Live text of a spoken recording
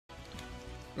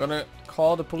Gonna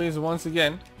call the police once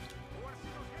again.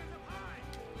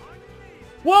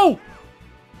 Whoa!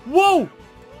 Whoa!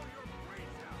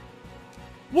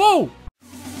 Whoa!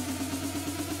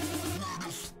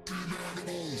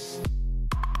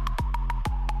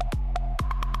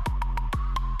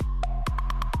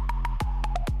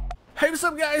 Hey, what's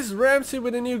up guys, Rams here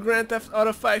with a new Grand Theft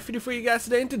Auto 5 video for you guys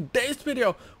today. In today's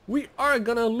video, we are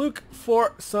gonna look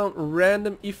for some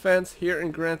random events here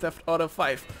in Grand Theft Auto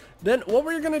 5. Then what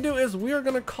we're gonna do is we are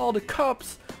gonna call the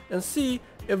cops and see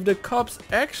if the cops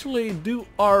actually do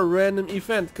our random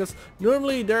event, because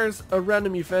normally there's a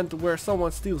random event where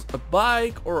someone steals a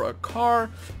bike or a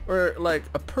car or like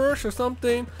a purse or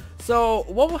something. So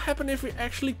what will happen if we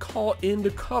actually call in the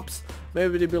cops?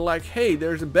 Maybe they'd be like, hey,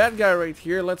 there's a bad guy right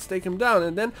here, let's take him down,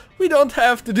 and then we don't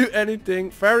have to do anything.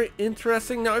 Very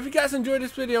interesting. Now if you guys enjoyed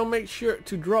this video, make sure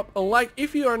to drop a like.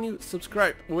 If you are new,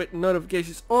 subscribe with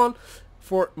notifications on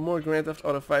for more Grand Theft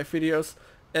Auto 5 videos.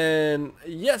 And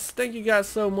yes, thank you guys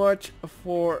so much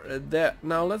for that.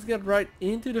 Now let's get right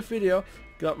into the video.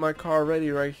 Got my car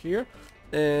ready right here,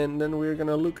 and then we're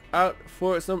gonna look out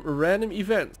for some random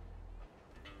events.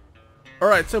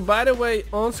 Alright, so by the way,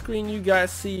 on screen you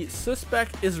guys see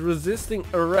suspect is resisting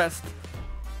arrest.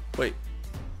 Wait,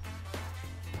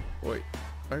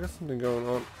 I got something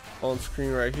going on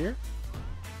screen right here.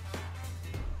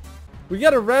 We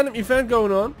got a random event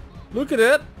going on. Look at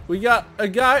it. We got a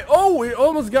guy. Oh, we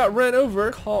almost got ran over.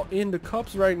 Call in the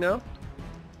cops right now.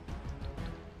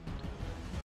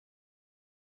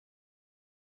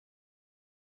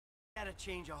 Gotta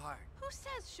change your heart. Who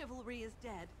says chivalry is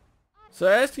dead? So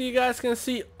as you guys can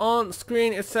see on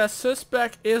screen, it says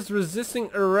suspect is resisting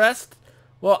arrest.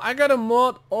 Well, I got a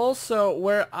mod also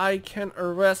where I can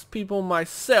arrest people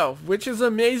myself, which is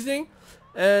amazing,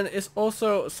 and it's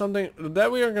also something that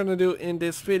we are gonna do in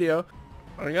this video.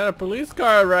 I got a police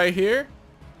car right here.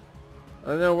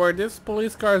 I don't know where this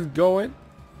police car is going.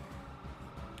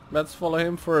 Let's follow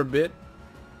him for a bit.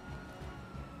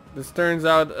 This turns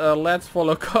out a Let's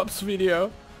Follow Cops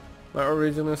video, my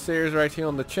original series right here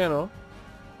on the channel.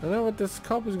 I don't know what this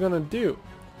cop is gonna do.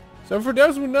 So for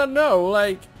those who do not know,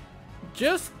 like,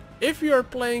 just if you are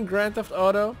playing Grand Theft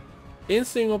Auto in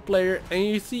single player and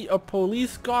you see a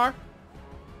police car,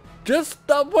 just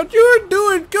stop what you are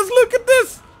doing, cause look at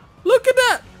this. Look at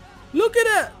that! Look at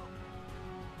that!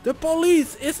 The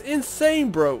police is insane,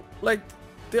 bro. Like,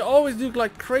 they always do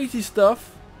like crazy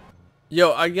stuff.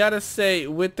 Yo, I gotta say,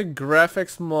 with the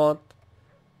graphics mod,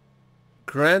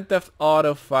 Grand Theft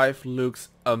Auto 5 looks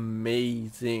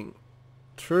amazing.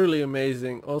 Truly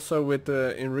amazing. Also with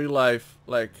the in real life,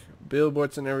 like,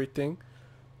 billboards and everything.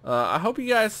 I hope you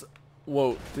guys...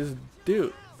 Whoa, this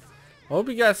dude. I hope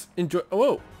you guys enjoy...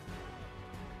 Whoa!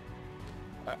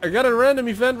 I got a random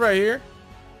event right here.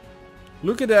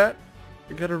 Look at that.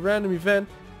 I got a random event.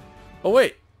 Oh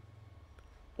wait.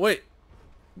 Wait.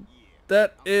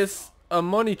 That is a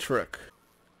money truck.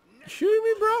 You shooting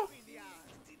me, bro?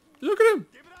 Look at him.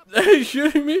 He's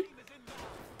shooting me.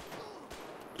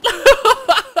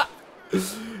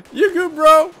 You good,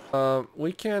 bro?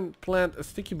 We can plant a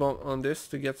sticky bomb on this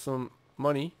to get some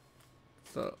money.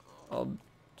 So I'll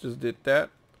just did that.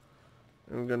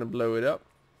 I'm gonna blow it up.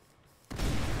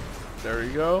 There we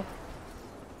go.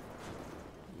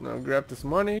 Now grab this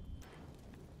money.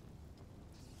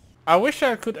 I wish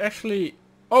I could actually...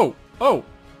 Oh,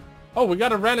 we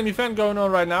got a random event going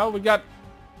on right now. We got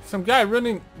some guy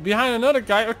running behind another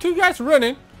guy, or two guys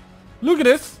running. Look at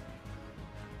this.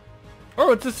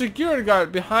 Oh, it's a security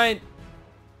guard behind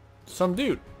some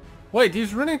dude. Wait,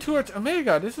 he's running towards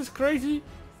Omega. This is crazy.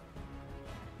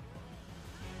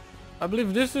 I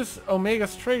believe this is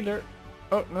Omega's trailer.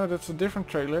 Oh, no, that's a different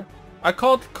trailer. I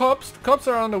called the cops. The cops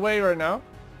are on the way right now.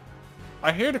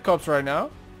 I hear the cops right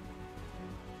now.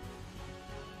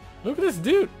 Look at this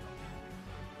dude.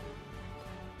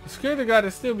 The security guard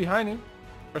is still behind him.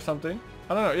 Or something.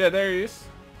 I don't know. Yeah, there he is.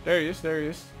 There he is. There he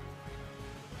is.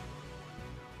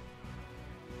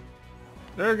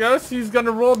 There he goes. He's gonna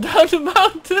roll down the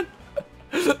mountain.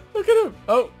 Look at him.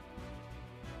 Oh.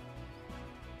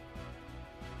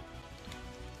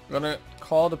 Gonna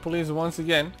call the police once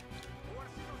again.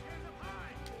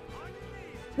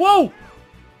 Whoa!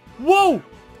 Whoa!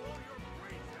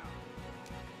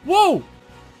 Whoa!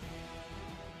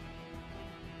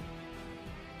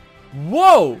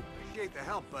 Whoa! Appreciate the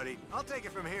help, buddy. I'll take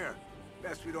it from here.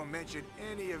 Best we don't mention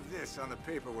any of this on the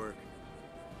paperwork.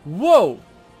 Whoa!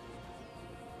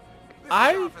 This is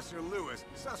I Officer Lewis.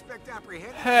 Suspect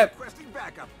apprehended. had Requesting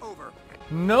backup. Over.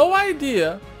 no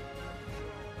idea.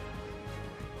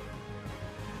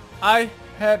 I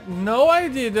had no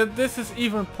idea that this is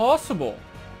even possible.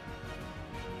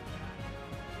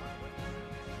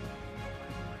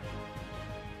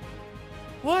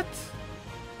 What?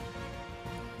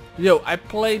 Yo, I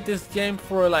played this game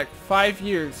for like 5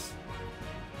 years.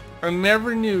 I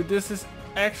never knew this is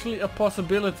actually a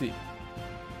possibility.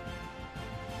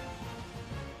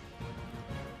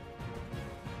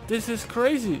 This is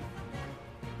crazy.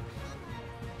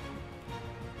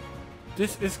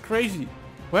 This is crazy.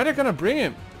 Where are they gonna bring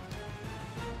him?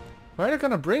 Where are they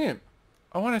gonna bring him?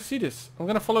 I wanna see this. I'm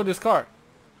gonna follow this car.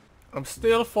 I'm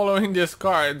still following this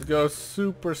car. It goes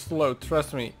super slow,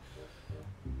 trust me.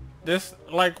 This,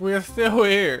 like, we're still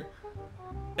here.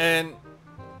 And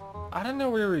I don't know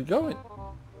where we're going.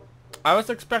 I was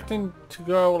expecting to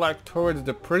go like towards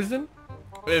the prison.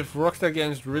 If Rockstar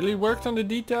Games really worked on the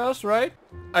details, right?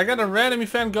 I got a random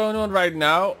event going on right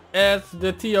now at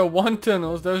the TO1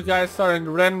 tunnels. Those guys started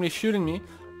randomly shooting me.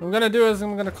 What I'm gonna do is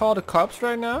I'm gonna call the cops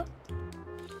right now.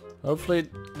 Hopefully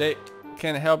they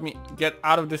can help me get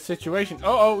out of this situation.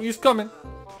 Oh, he's coming.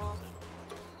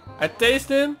 I taste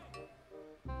him.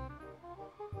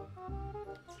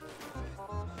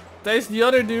 Taste the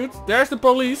other dude. There's the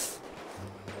police.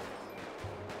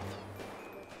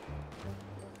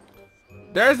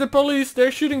 There's the police.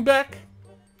 They're shooting back.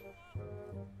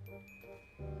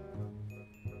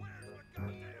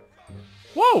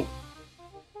 Whoa.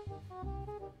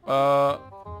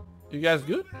 You guys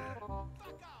good?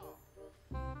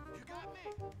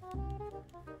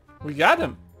 We got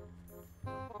him.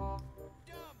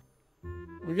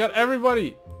 We got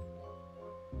everybody.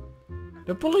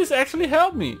 The police actually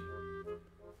helped me.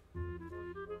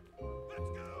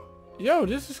 Yo,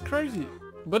 this is crazy.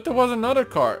 But there was another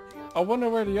car. I wonder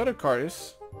where the other car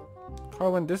is. Car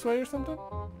went this way or something?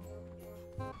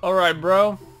 Alright,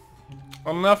 bro.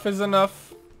 Enough is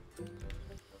enough.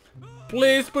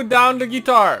 Please put down the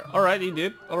guitar. Alright, he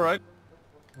did. Alright.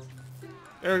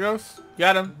 There he goes.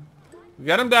 Got him. We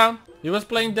got him down. He was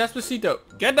playing Despacito.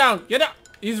 Get down. Get up.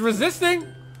 He's resisting.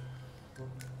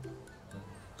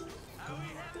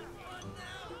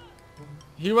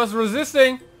 He was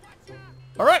resisting.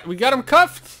 Alright, we got him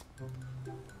cuffed.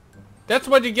 That's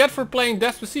what you get for playing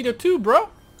Despacito 2, bro.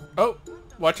 Oh,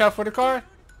 watch out for the car.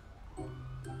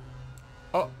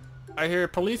 Oh, I hear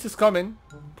police is coming.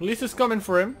 Police is coming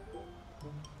for him.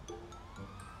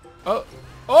 Oh,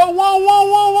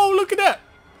 whoa, look at that.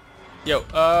 Yo,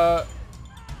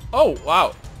 oh,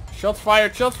 wow. Shots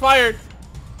fired, shots fired.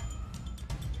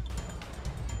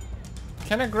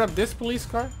 Can I grab this police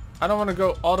car? I don't want to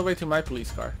go all the way to my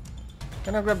police car.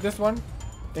 Can I grab this one?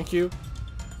 Thank you.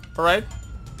 Alright.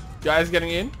 Guys getting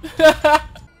in.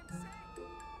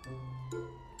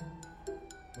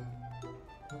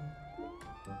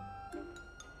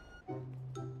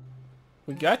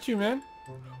 We got you, man.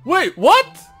 Wait,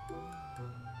 what?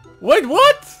 Wait,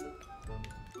 what?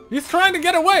 He's trying to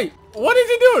get away. What is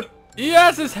he doing? He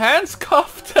has his hands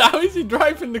cuffed. How is he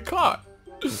driving the car?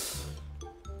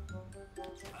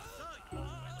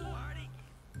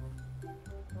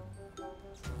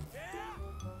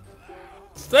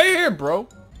 Stay here, bro.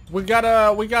 We got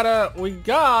a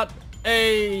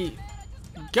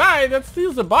guy that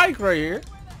steals a bike right here.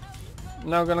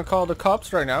 Now I'm gonna call the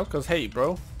cops right now, cause hey,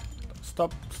 bro,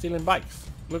 stop stealing bikes.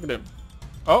 Look at him.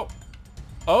 Oh,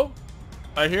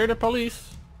 I hear the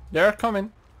police. They're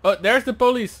coming. Oh, there's the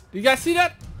police. Do you guys see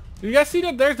that? Do you guys see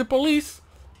that? There's the police.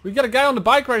 We got a guy on the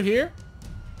bike right here.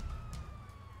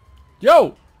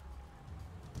 Yo,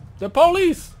 the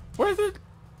police. Where is it?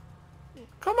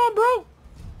 Come on, bro.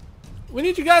 We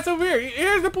need you guys over here.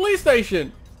 Here's the police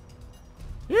station.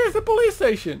 Here's the police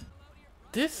station.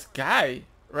 This guy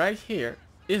right here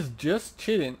is just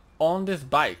chilling on this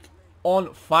bike on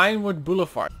Vinewood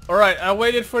Boulevard. Alright, I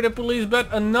waited for the police,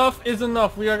 but enough is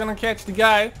enough. We are gonna catch the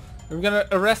guy. I'm gonna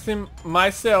arrest him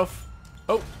myself.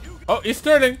 Oh, he's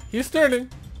turning. He's turning.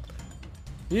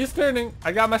 He's turning.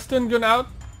 I got my stun gun out.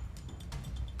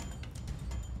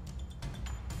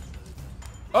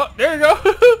 Oh, there you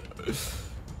go.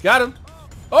 Got him.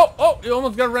 Oh, he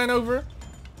almost got ran over.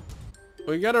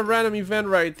 We got a random event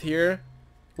right here.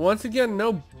 Once again,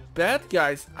 no bad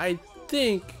guys. I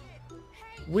think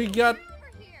we got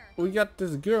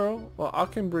this girl. Well, I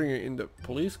can bring her in the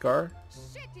police car.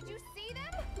 Shit, did you see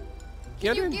them?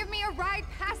 Get Can in. you give me a ride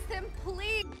past them,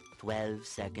 please? 12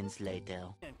 seconds later.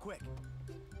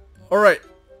 Alright,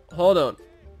 hold on.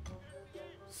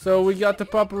 So we got the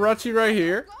paparazzi right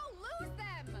here. Go lose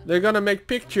them! They're gonna make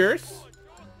pictures.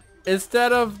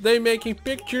 Instead of they making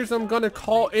pictures, I'm gonna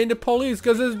call in the police,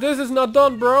 because this is not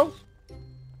done, bro.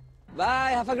 Bye,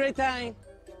 have a great time.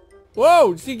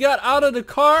 Whoa, she got out of the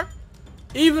car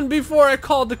even before I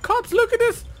called the cops. Look at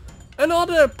this. And all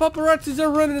the paparazzis are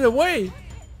running away.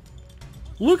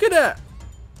 Look at that.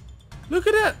 Look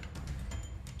at that.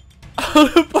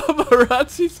 the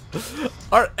paparazzis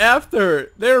are after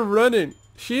her. They're running.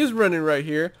 She's running right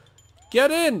here.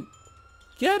 Get in.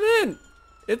 Get in.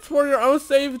 It's for your own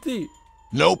safety.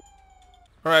 Nope.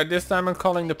 Alright, this time I'm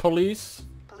calling the police.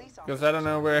 Because I don't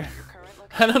know where.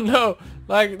 I don't know.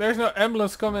 Like, there's no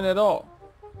ambulance coming at all.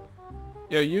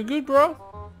 Yo, you good, bro?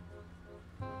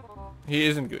 He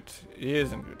isn't good. He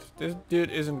isn't good. This dude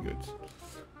isn't good.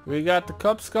 We got the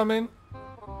cops coming.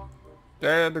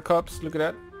 There are the cops. Look at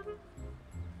that.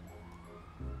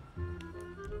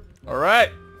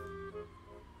 Alright.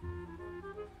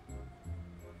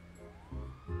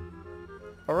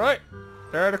 Alright.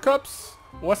 There are the cops.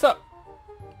 What's up?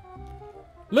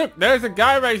 Look, there's a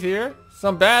guy right here.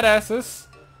 Some badasses.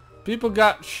 People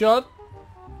got shot.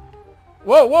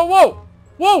 Whoa, whoa, whoa!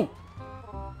 Whoa!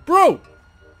 Bro!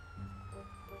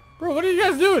 Bro, what are you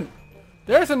guys doing?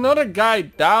 There's another guy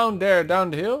down there,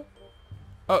 down the hill.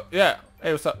 Oh, yeah.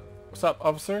 Hey, what's up? What's up,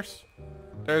 officers?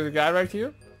 There's a guy right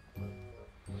here.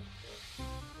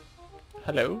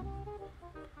 Hello?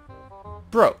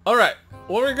 Bro, alright.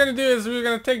 What we're gonna do is we're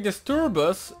gonna take this tour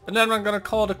bus and then I'm gonna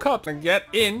call the cops and get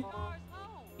in.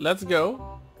 Let's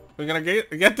go. We're gonna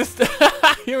get this.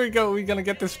 Here we go. We're gonna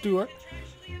get this tour.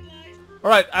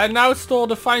 Alright, I now stole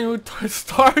the Vinewood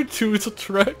Star Tooth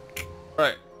truck.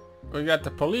 Alright, we got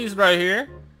the police right here.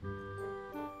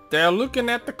 They're looking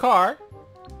at the car.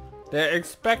 They're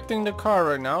inspecting the car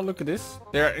right now. Look at this.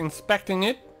 They're inspecting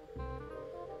it.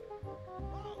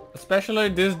 Especially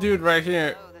this dude right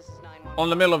here on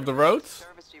the middle of the road.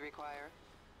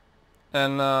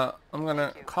 And I'm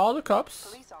gonna call the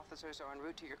cops. Police officers are en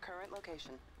route to your current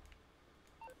location.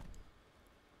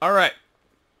 Alright.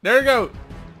 There you go.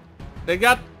 They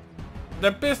got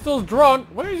the pistols drawn.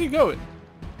 Where is he going?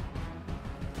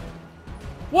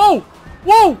 Whoa!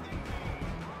 Whoa!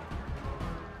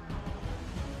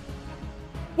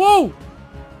 Whoa!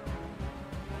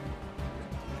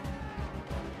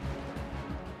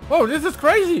 Whoa, this is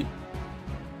crazy!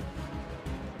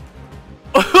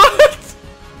 What?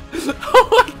 Oh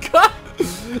my god!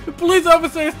 The police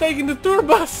officer is taking the tour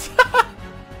bus!